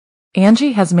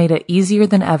Angie has made it easier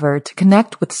than ever to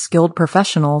connect with skilled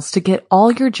professionals to get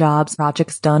all your jobs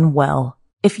projects done well.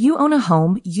 If you own a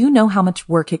home, you know how much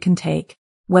work it can take,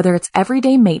 whether it's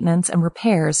everyday maintenance and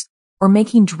repairs or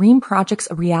making dream projects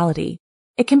a reality.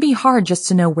 It can be hard just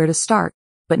to know where to start,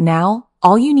 but now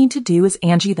all you need to do is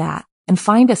Angie that and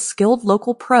find a skilled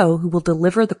local pro who will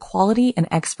deliver the quality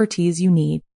and expertise you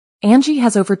need. Angie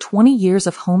has over 20 years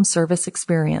of home service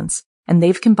experience, and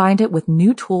they've combined it with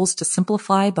new tools to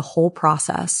simplify the whole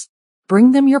process.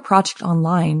 Bring them your project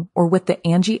online or with the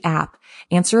Angie app,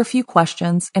 answer a few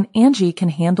questions, and Angie can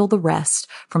handle the rest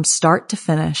from start to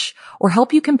finish, or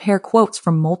help you compare quotes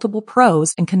from multiple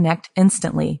pros and connect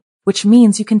instantly, which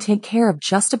means you can take care of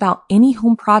just about any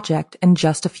home project in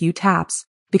just a few taps.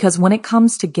 Because when it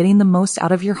comes to getting the most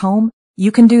out of your home,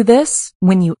 you can do this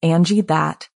when you Angie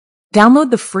that.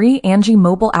 Download the free Angie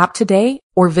mobile app today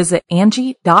or visit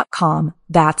Angie.com.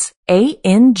 That's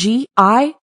ANGI.com.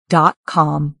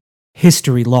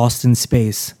 History Lost in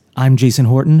Space. I'm Jason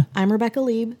Horton. I'm Rebecca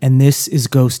Lieb. And this is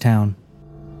Ghost Town.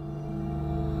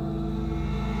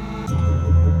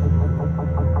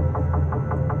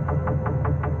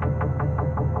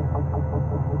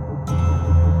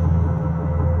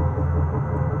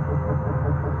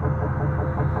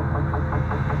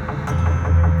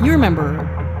 You remember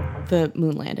the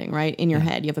moon landing, right? In your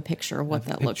head, you have a picture of what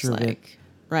that looks like,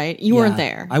 right? You weren't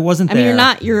there. I wasn't there.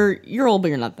 I mean, you're old, but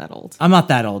you're not that old. I'm not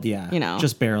that old, yeah. You know,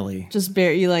 just barely.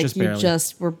 You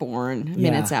just were born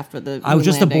minutes after the moon I was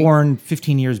just landing. born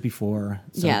 15 years before.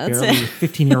 So yeah, that's barely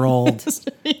 15-year-old.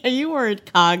 You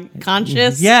weren't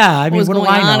conscious. Yeah, I mean, what what was do going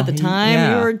I know? on at the time?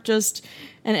 Yeah. You were just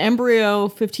an embryo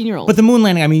 15-year-old. But the moon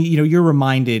landing, I mean, you're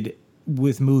reminded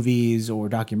with movies or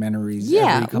documentaries.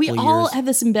 Yeah, every couple we of all years. have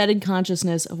this embedded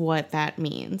consciousness of what that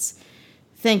means,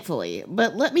 thankfully.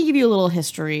 But let me give you a little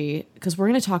history, because we're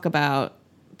going to talk about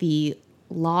the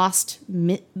lost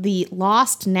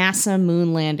NASA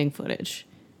moon landing footage.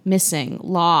 Missing,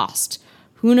 lost.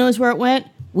 Who knows where it went?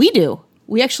 We do.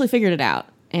 We actually figured it out,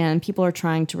 and people are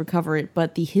trying to recover it.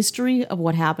 But the history of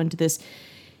what happened to this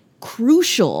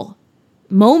crucial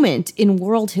moment in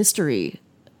world history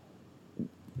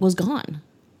was gone.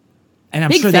 And I'm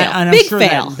Big sure fail. that, and I'm Big sure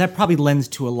fail. that probably lends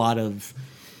to a lot of,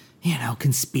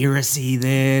 conspiracy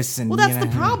this and. Well, that's the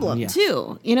problem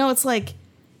too. It's like,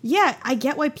 yeah, I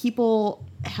get why people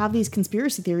have these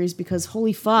conspiracy theories, because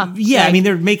holy fuck. Yeah, like, I mean,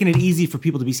 they're making it easy for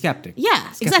people to be skeptical.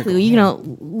 Yeah, exactly. You know,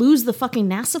 lose the fucking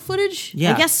NASA footage?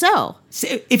 Yeah. I guess so.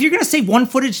 If you're going to save one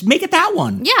footage, make it that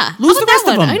one. Yeah. Lose How the about rest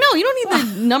that of one? them. I know. You don't need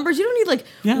the numbers. You don't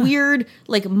need weird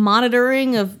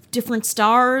monitoring of different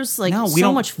stars. No,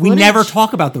 much footage. We never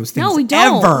talk about those things. No, we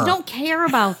don't. Ever. We don't care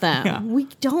about them. Yeah. We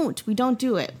don't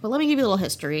do it. But let me give you a little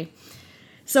history.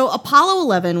 So Apollo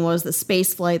 11 was the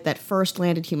space flight that first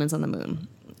landed humans on the moon.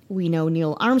 We know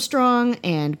Neil Armstrong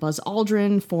and Buzz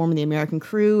Aldrin formed the American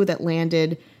crew that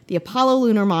landed the Apollo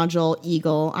lunar module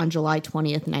Eagle on July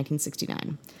 20th,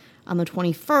 1969. On the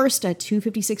 21st at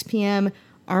 2:56 p.m.,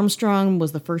 Armstrong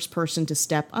was the first person to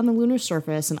step on the lunar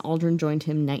surface, and Aldrin joined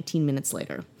him 19 minutes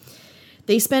later.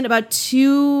 They spent about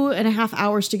 2.5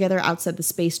 hours together outside the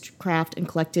spacecraft and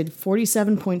collected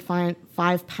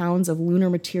 47.5 pounds of lunar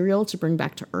material to bring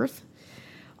back to Earth.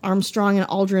 Armstrong and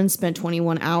Aldrin spent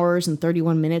 21 hours and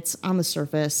 31 minutes on the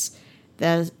surface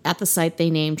at the site they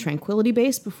named Tranquility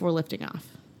Base before lifting off.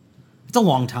 It's a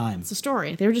long time. It's a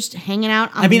story. They were just hanging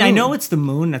out on the moon. I know it's the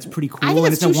moon. That's pretty cool. I think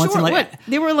and it's it's too a once short. in What?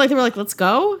 They were like, let's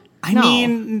go?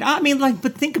 No.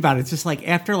 But think about it. It's just like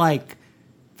after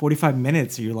 45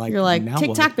 minutes, you're like, now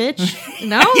TikTok, what? bitch.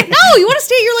 No, no, you want to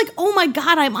stay. You're like, oh my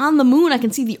God, I'm on the moon. I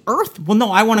can see the Earth. Well,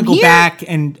 no, I want to go here? back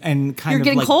and kind of. You're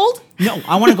getting cold? No,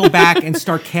 I want to go back and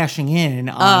start cashing in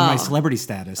on my celebrity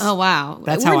status. Oh wow,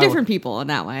 That's we're how different people in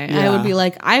that way. Yeah. I would be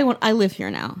like, I live here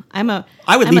now. I would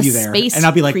I'm leave a you there, space and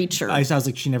I'll be like, creature. I was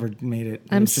like, she never made it.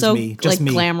 I'm It's just so me, just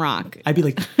me. glam rock. I'd be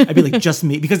like, just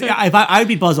me, because if I would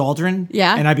be Buzz Aldrin,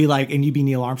 Yeah. and I'd be like, and you'd be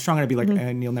Neil Armstrong, and I'd be like,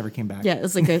 and Neil never came back. Yeah,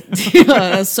 it's like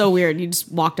that's so weird. You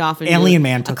just walked off and Alien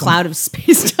Man a took cloud of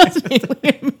space dust.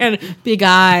 Alien Man, big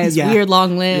eyes, Yeah. weird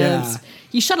long limbs. Yeah.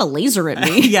 He shot a laser at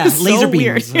me. Yeah, It's laser so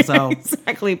beams, Weird. so.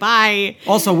 Exactly. Bye.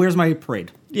 Also, where's my parade?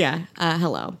 Yeah.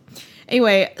 Hello.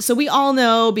 Anyway, so we all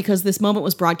know, because this moment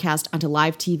was broadcast onto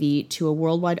live TV to a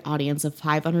worldwide audience of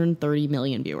 530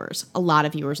 million viewers. A lot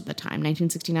of viewers at the time.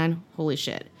 1969, holy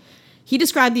shit. He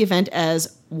described the event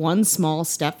as one small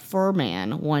step for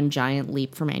man, one giant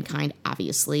leap for mankind,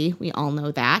 obviously. We all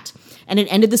know that. And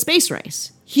it ended the space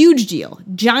race. Huge deal.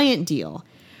 Giant deal.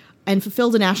 And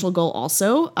fulfilled a national goal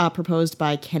also, proposed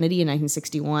by Kennedy in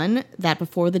 1961, that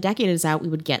before the decade is out, we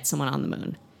would get someone on the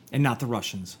moon. And not the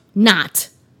Russians. Not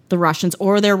the Russians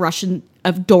or their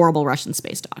adorable Russian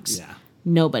space dogs. Yeah.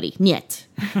 Nobody. Niet.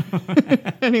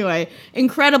 Anyway,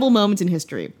 incredible moments in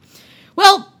history.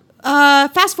 Well,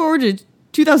 fast forward to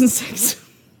 2006,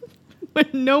 when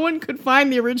no one could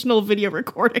find the original video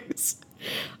recordings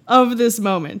of this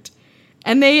moment.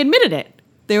 And they admitted it.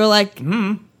 They were like,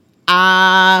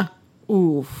 how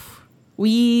do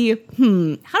we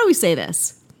say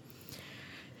this?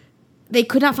 They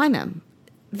could not find them.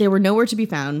 They were nowhere to be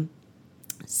found.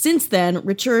 Since then,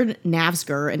 Richard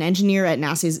Navsger, an engineer at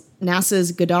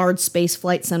NASA's Goddard Space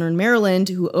Flight Center in Maryland,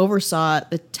 who oversaw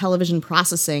the television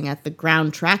processing at the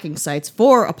ground tracking sites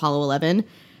for Apollo 11,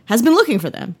 has been looking for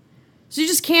them. So you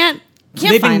just can't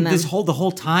find them. The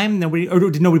whole time,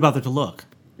 did nobody bother to look?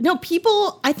 No,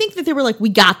 people, I think that they were like, we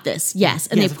got this, yes.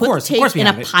 And they put the tape in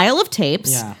a pile of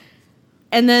tapes. Yeah.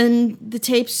 And then the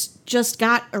tapes just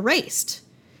got erased.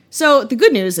 So the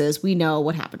good news is we know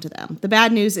what happened to them. The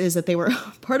bad news is that they were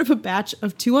part of a batch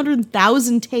of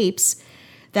 200,000 tapes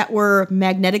that were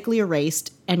magnetically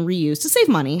erased and reused to save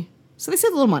money. So they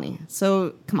saved a little money.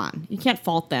 So come on, you can't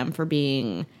fault them for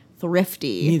being thrifty.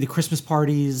 You need the Christmas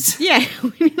parties. Yeah,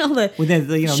 we need all the, with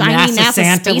the shiny NASA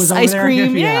Santa space was over ice there.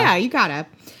 cream. Yeah, you gotta.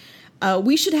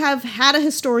 We should have had a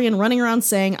historian running around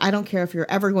saying, I don't care if you're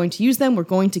ever going to use them, we're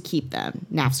going to keep them,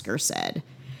 Navsger said.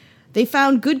 They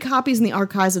found good copies in the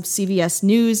archives of CBS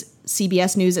News,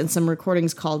 and some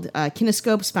recordings called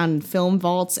kinescopes found in film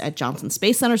vaults at Johnson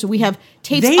Space Center. So we have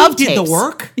tapes of tapes. They did the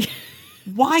work?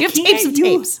 Why we have can't tapes of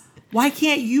tapes. Why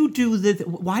can't you do the...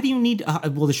 Why do you need...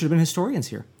 well, there should have been historians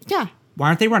here. Yeah. Why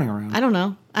aren't they running around? I don't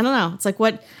know. It's like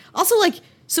what... Also, like...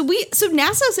 So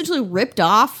NASA essentially ripped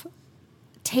off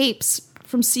tapes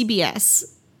from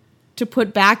CBS to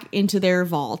put back into their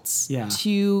vaults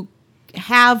to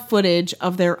have footage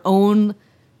of their own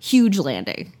huge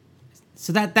landing.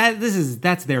 So that's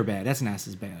their bad. That's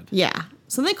NASA's bad. Yeah.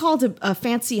 So they called a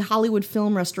fancy Hollywood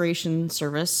film restoration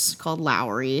service called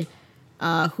Lowry,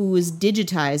 who was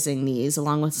digitizing these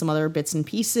along with some other bits and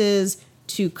pieces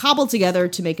to cobble together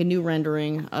to make a new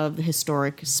rendering of the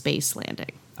historic space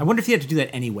landing. I wonder if you had to do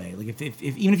that anyway. Like if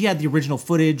even if you had the original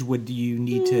footage, would you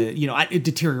need to,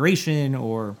 deterioration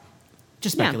or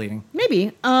just speculating? Yeah,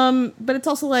 maybe. But it's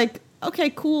also like, okay,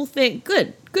 cool thing.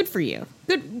 Good for you.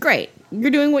 Great.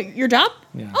 You're doing your job?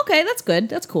 Yeah. Okay, that's good.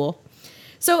 That's cool.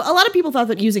 So a lot of people thought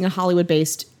that using a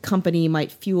Hollywood-based company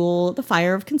might fuel the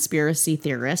fire of conspiracy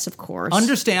theorists, of course.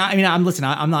 Understand. I mean, I'm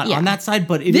not on that side,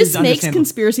 but this makes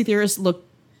conspiracy theorists look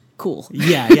cool.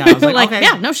 Yeah. I was like, okay.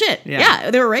 Yeah, no shit.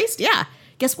 Yeah, they were erased. Yeah.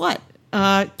 Guess what?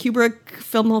 Kubrick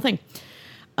filmed the whole thing.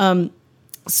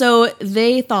 So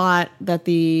they thought that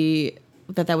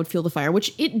that would fuel the fire,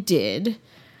 which it did.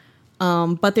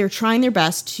 But they're trying their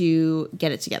best to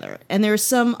get it together. And there's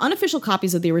some unofficial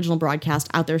copies of the original broadcast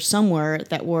out there somewhere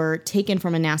that were taken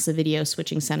from a NASA video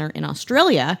switching center in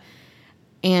Australia.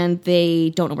 And they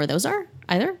don't know where those are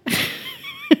either.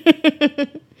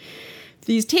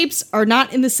 These tapes are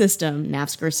not in the system,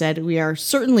 Navsger said. We are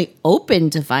certainly open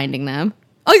to finding them.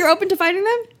 Oh, you're open to finding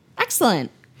them?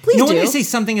 Excellent. Please do. When they say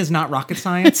something is not rocket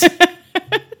science? You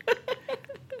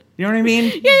know what I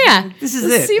mean? Yeah. This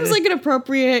it. Seems like an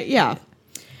appropriate, yeah.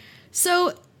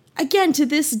 So, again, to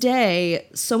this day,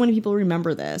 so many people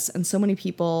remember this, and so many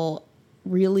people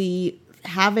really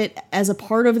have it as a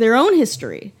part of their own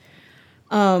history.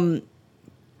 But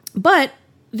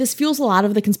this fuels a lot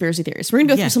of the conspiracy theories. We're going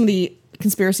to go through some of the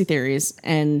conspiracy theories,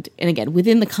 and again,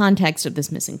 within the context of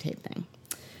this missing tape thing.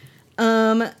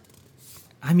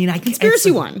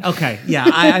 Conspiracy one. Okay, yeah.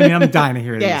 I'm dying to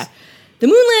hear this. Yeah. The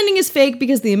moon landing is fake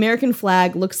because the American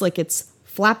flag looks like it's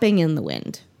flapping in the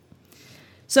wind.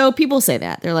 So people say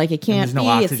that. They're like, it can't be,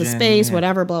 it's the space,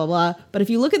 whatever, blah, blah, blah. But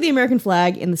if you look at the American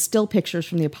flag in the still pictures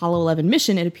from the Apollo 11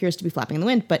 mission, it appears to be flapping in the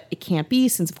wind. But it can't be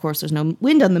since, of course, there's no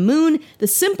wind on the moon. The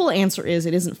simple answer is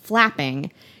it isn't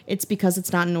flapping. It's because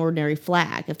it's not an ordinary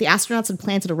flag. If the astronauts had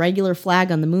planted a regular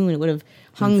flag on the moon, it would have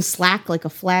hung slack like a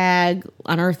flag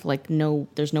on Earth, like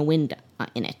there's no wind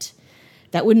in it.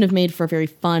 That wouldn't have made for a very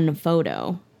fun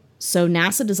photo. So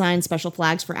NASA designed special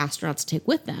flags for astronauts to take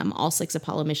with them. All 6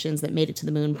 Apollo missions that made it to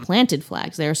the moon planted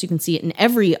flags there, so you can see it in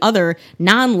every other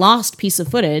non-lost piece of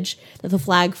footage that the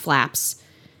flag flaps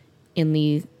in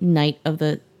the night of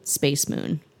the space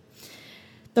moon.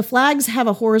 The flags have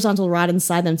a horizontal rod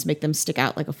inside them to make them stick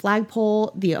out like a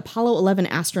flagpole. The Apollo 11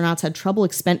 astronauts had trouble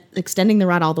extending the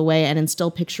rod all the way, and in still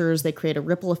pictures, they create a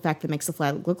ripple effect that makes the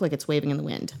flag look like it's waving in the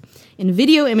wind. In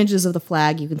video images of the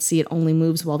flag, you can see it only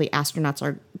moves while the astronauts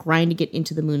are grinding it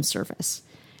into the moon's surface.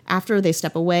 After they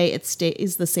step away, it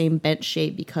stays the same bent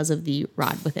shape because of the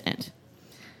rod within it.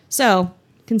 So,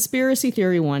 conspiracy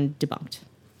theory 1 debunked.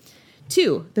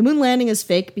 2, the moon landing is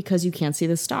fake because you can't see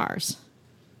the stars.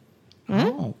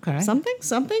 Oh, okay.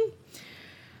 Something.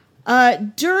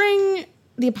 During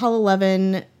the Apollo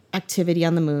 11 activity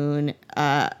on the moon,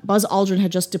 Buzz Aldrin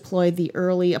had just deployed the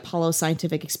early Apollo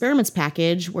scientific experiments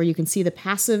package, where you can see the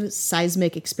passive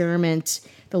seismic experiment,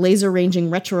 the laser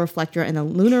ranging retroreflector, and the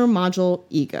lunar module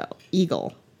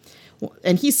Eagle.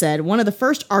 And he said, one of the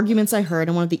first arguments I heard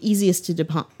and one of the easiest to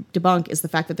debunk is the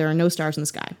fact that there are no stars in the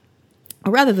sky.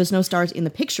 Or rather, there's no stars in the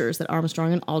pictures that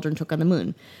Armstrong and Aldrin took on the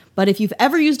moon. But if you've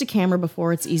ever used a camera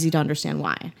before, it's easy to understand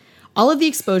why. All of the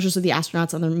exposures of the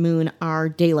astronauts on the moon are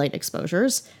daylight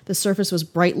exposures. The surface was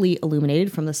brightly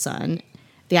illuminated from the sun.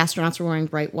 The astronauts were wearing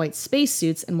bright white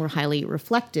spacesuits and were highly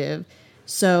reflective.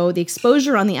 So the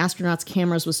exposure on the astronauts'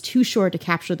 cameras was too short to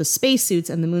capture the spacesuits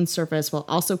and the moon's surface while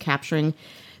also capturing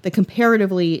the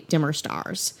comparatively dimmer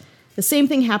stars. The same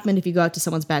thing happened if you go out to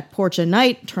someone's back porch at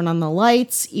night, turn on the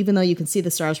lights. Even though you can see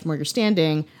the stars from where you're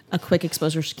standing, a quick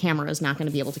exposure camera is not going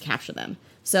to be able to capture them.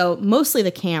 So mostly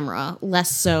the camera,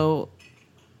 less so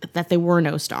that there were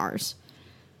no stars.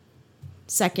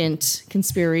 Second,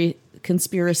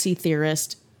 conspiracy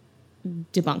theorist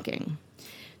debunking.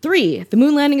 3, the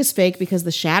moon landing is fake because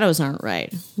the shadows aren't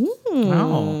right.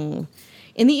 Oh.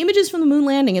 In the images from the moon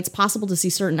landing, it's possible to see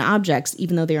certain objects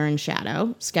even though they are in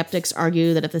shadow. Skeptics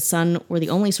argue that if the sun were the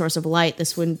only source of light,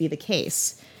 this wouldn't be the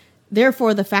case.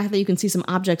 Therefore, the fact that you can see some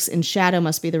objects in shadow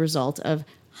must be the result of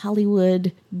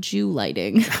Hollywood Jew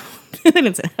lighting. Sorry.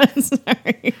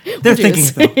 They're thinking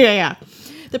it, though. Yeah.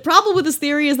 The problem with this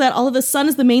theory is that although the sun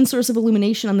is the main source of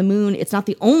illumination on the moon, it's not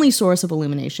the only source of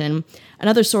illumination.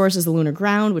 Another source is the lunar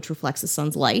ground, which reflects the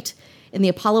sun's light. In the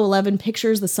Apollo 11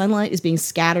 pictures, the sunlight is being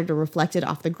scattered or reflected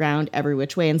off the ground every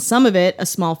which way, and some of it, a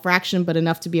small fraction but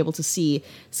enough to be able to see,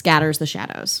 scatters the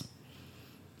shadows.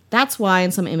 That's why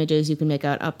in some images you can make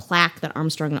out a plaque that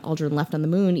Armstrong and Aldrin left on the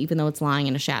moon, even though it's lying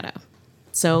in a shadow.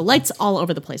 So lights all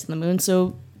over the place on the moon,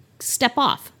 so step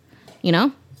off,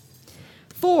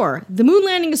 4, the moon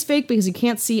landing is fake because you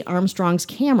can't see Armstrong's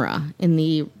camera in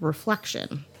the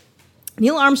reflection.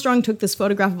 Neil Armstrong took this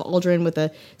photograph of Aldrin with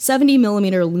a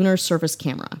 70mm lunar surface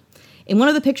camera. In one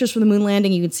of the pictures from the moon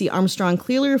landing, you can see Armstrong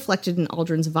clearly reflected in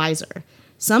Aldrin's visor.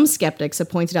 Some skeptics have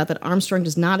pointed out that Armstrong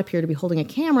does not appear to be holding a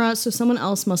camera, so someone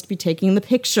else must be taking the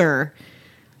picture.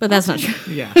 But that's not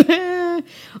true. Yeah.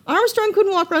 Armstrong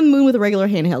couldn't walk around the moon with a regular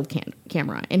handheld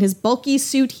camera. In his bulky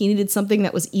suit, he needed something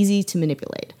that was easy to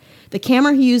manipulate. The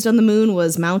camera he used on the moon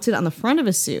was mounted on the front of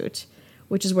his suit,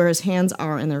 which is where his hands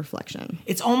are in the reflection.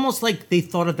 It's almost like they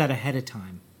thought of that ahead of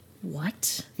time.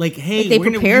 What? Like, hey, like they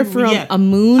prepared for a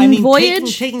moon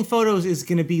voyage? Taking photos is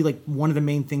going to be like one of the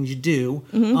main things you do.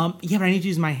 Mm-hmm. Yeah, but I need to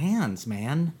use my hands,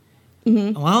 man.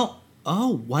 Mm-hmm. Well,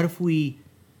 what if we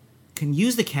can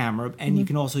use the camera and you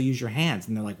can also use your hands?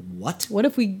 And they're like, what? What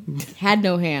if we had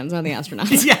no hands on the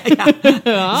astronauts? yeah. It's like,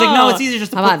 no, it's easier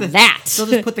just to How about that? They'll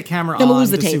just put the camera then on. We'll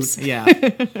lose the suit. tapes. Yeah.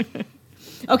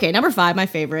 Okay, number 5, my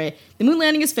favorite. The moon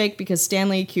landing is fake because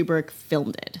Stanley Kubrick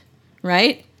filmed it,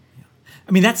 right?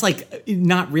 I mean, that's like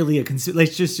not really a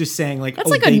like just saying like that's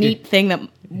like a neat thing that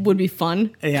would be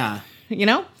fun. Yeah,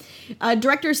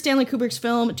 Director Stanley Kubrick's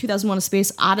film 2001: A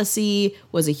Space Odyssey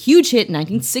was a huge hit in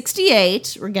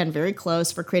 1968. We're again very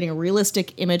close for creating a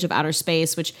realistic image of outer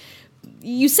space, which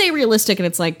you say realistic and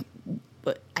it's like,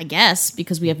 I guess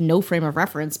because we have no frame of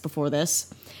reference before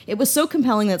this. It was so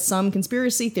compelling that some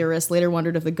conspiracy theorists later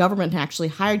wondered if the government had actually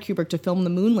hired Kubrick to film the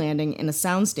moon landing in a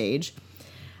soundstage.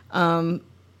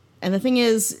 And the thing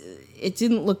is, it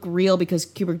didn't look real because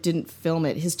Kubrick didn't film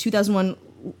it. His 2001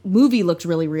 movie looked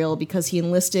really real because he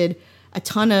enlisted a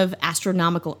ton of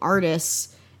astronomical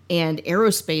artists and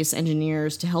aerospace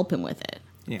engineers to help him with it.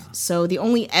 Yeah. So the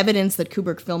only evidence that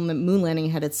Kubrick filmed the moon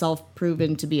landing had itself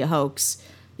proven to be a hoax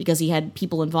because he had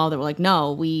people involved that were like,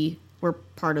 no, we're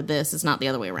part of this. It's not the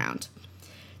other way around.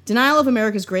 Denial of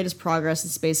America's greatest progress in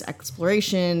space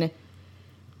exploration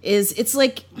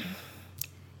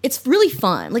it's really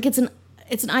fun. Like it's an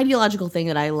ideological thing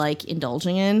that I like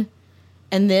indulging in.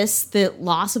 And the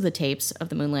loss of the tapes of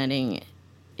the moon landing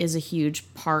is a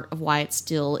huge part of why it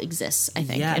still exists, I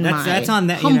think. Yeah, in that's my on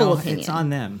that. humble opinion. It's on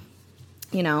them.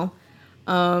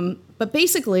 But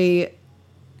basically,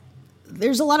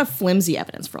 there's a lot of flimsy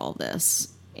evidence for all of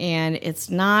this. and it's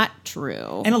not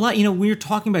true. And a lot, when you're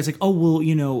talking about, it's like, oh, well,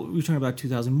 we're talking about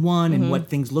 2001 and what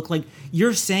things look like.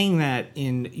 You're saying that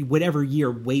in whatever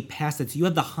year, way past that. So you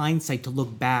have the hindsight to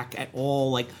look back at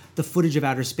all, like, the footage of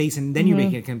outer space, and then you're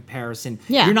making a comparison.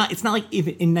 Yeah. It's not like if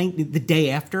the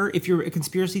day after, if you're a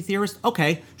conspiracy theorist,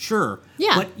 okay, sure.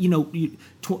 Yeah. But,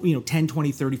 10,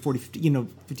 20, 30, 40, 50,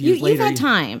 50 years later. You've had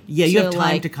time. Yeah, you have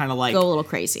time to kind of like go a little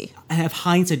crazy. I have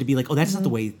hindsight to be like, oh, that's not the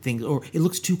way things, or it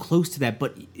looks too close to that.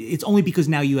 But it's only because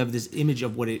now you have this image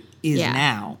of what it is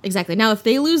now. Exactly. Now, if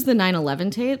they lose the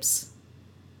 9/11 tapes,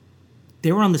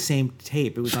 they were on the same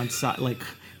tape. It was on like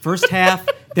first half,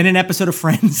 then an episode of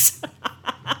Friends.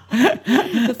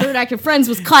 the third act of Friends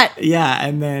was cut. Yeah,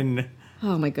 and then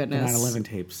oh my goodness, 9/11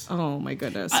 tapes. Oh my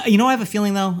goodness. I have a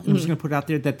feeling though. I'm just going to put it out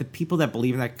there that the people that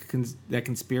believe in that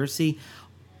conspiracy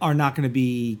are not going to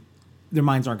be. Their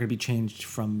minds aren't going to be changed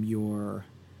from your.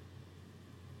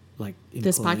 Like input.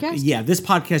 This podcast? Yeah, this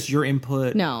podcast, your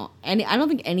input. No, and I don't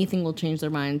think anything will change their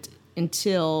mind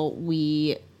until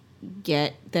we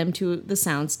get them to the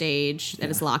soundstage that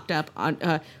is locked up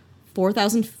on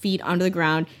 4,000 feet under the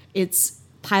ground. It's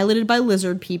piloted by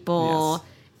lizard people,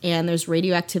 and there's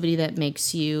radioactivity that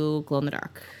makes you glow in the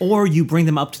dark. Or you bring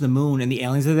them up to the moon, and the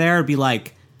aliens are there, and be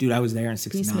like, dude, I was there in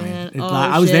 69.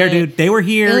 I was shit. there, dude. They were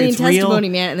here. Alien it's testimony,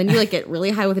 real. man. And then you like get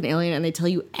really high with an alien, and they tell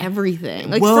you everything.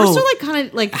 Like Whoa. first they're like kind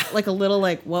of like a little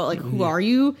like, well, like who are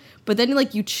you? But then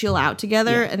like you chill out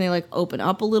together, and they like open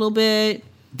up a little bit.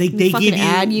 They fucking give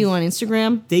add you on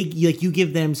Instagram. You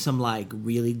give them some like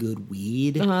really good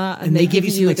weed, and they give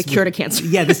you some, like the cure to cancer.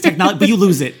 Yeah, this technology, but you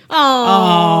lose it.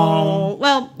 Oh.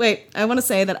 Well, wait. I want to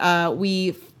say that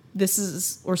we're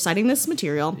citing this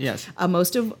material. Yes.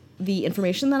 Most of the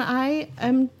information that I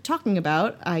am talking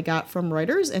about, I got from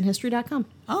Reuters and History.com.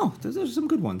 Oh, those are some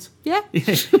good ones. Yeah. You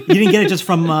didn't get it just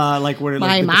from like where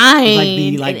my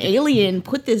mind. An alien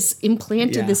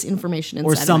implanted this information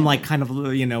inside. Or some of like kind of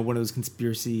one of those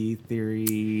conspiracy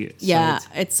theory. Yeah,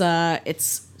 sites.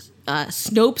 it's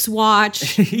Snopes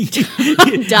Watch .biz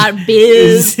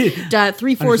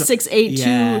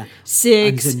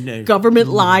 .34682 government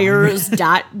liars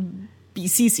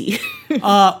 .bcc.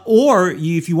 Or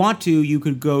if you want to, you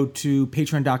could go to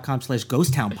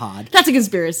patreon.com/ghosttownpod. That's a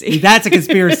conspiracy. That's a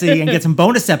conspiracy, and get some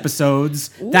bonus episodes.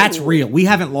 Ooh. That's real. We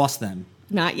haven't lost them.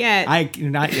 Not yet.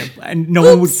 Not yet. And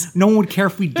no one would care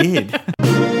if we did.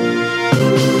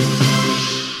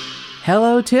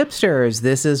 Hello, tipsters.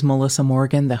 This is Melissa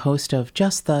Morgan, the host of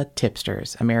Just the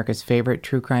Tipsters, America's favorite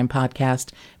true crime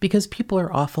podcast, because people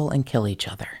are awful and kill each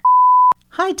other.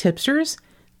 Hi, tipsters.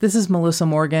 This is Melissa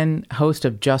Morgan, host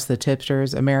of Just the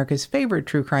Tipsters, America's favorite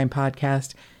true crime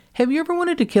podcast. Have you ever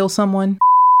wanted to kill someone?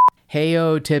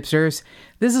 Heyo, tipsters.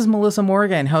 This is Melissa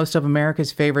Morgan, host of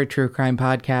America's favorite true crime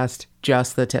podcast,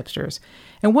 Just the Tipsters.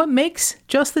 And what makes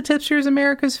Just the Tipsters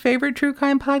America's favorite true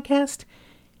crime podcast?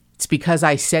 It's because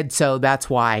I said so, that's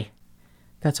why.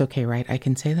 That's okay, right? I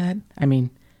can say that? I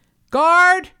mean,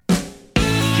 guard!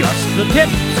 Just the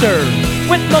Tipsters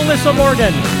with Melissa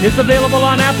Morgan is available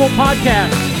on Apple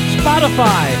Podcasts,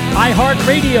 Spotify,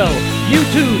 iHeartRadio,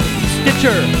 YouTube,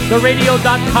 Stitcher,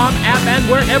 theradio.com app, and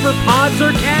wherever pods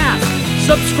are cast.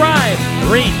 Subscribe,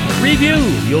 rate, review.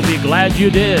 You'll be glad you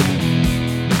did.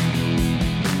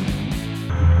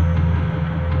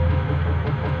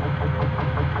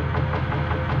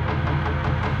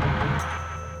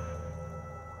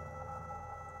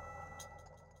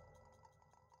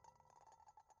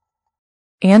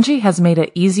 Angie has made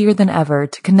it easier than ever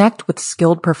to connect with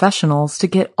skilled professionals to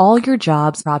get all your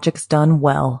jobs projects done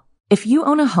well. If you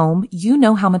own a home, you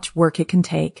know how much work it can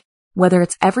take, whether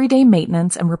it's everyday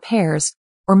maintenance and repairs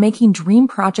or making dream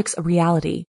projects a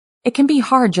reality. It can be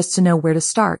hard just to know where to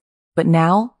start, but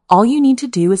now all you need to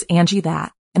do is Angie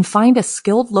that and find a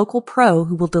skilled local pro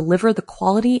who will deliver the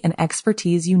quality and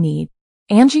expertise you need.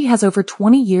 Angie has over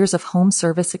 20 years of home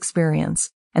service experience,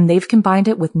 and they've combined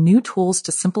it with new tools to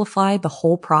simplify the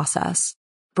whole process.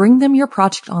 Bring them your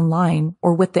project online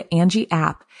or with the Angie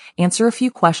app, answer a few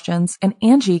questions, and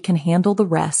Angie can handle the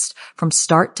rest from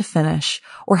start to finish,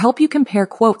 or help you compare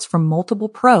quotes from multiple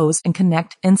pros and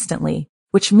connect instantly,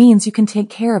 which means you can take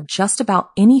care of just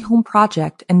about any home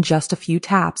project in just a few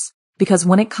taps. Because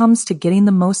when it comes to getting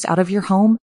the most out of your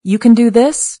home, you can do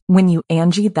this when you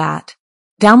Angie that.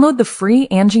 Download the free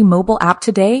Angie mobile app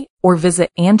today or visit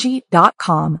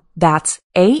Angie.com. That's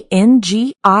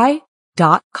ANGI.com.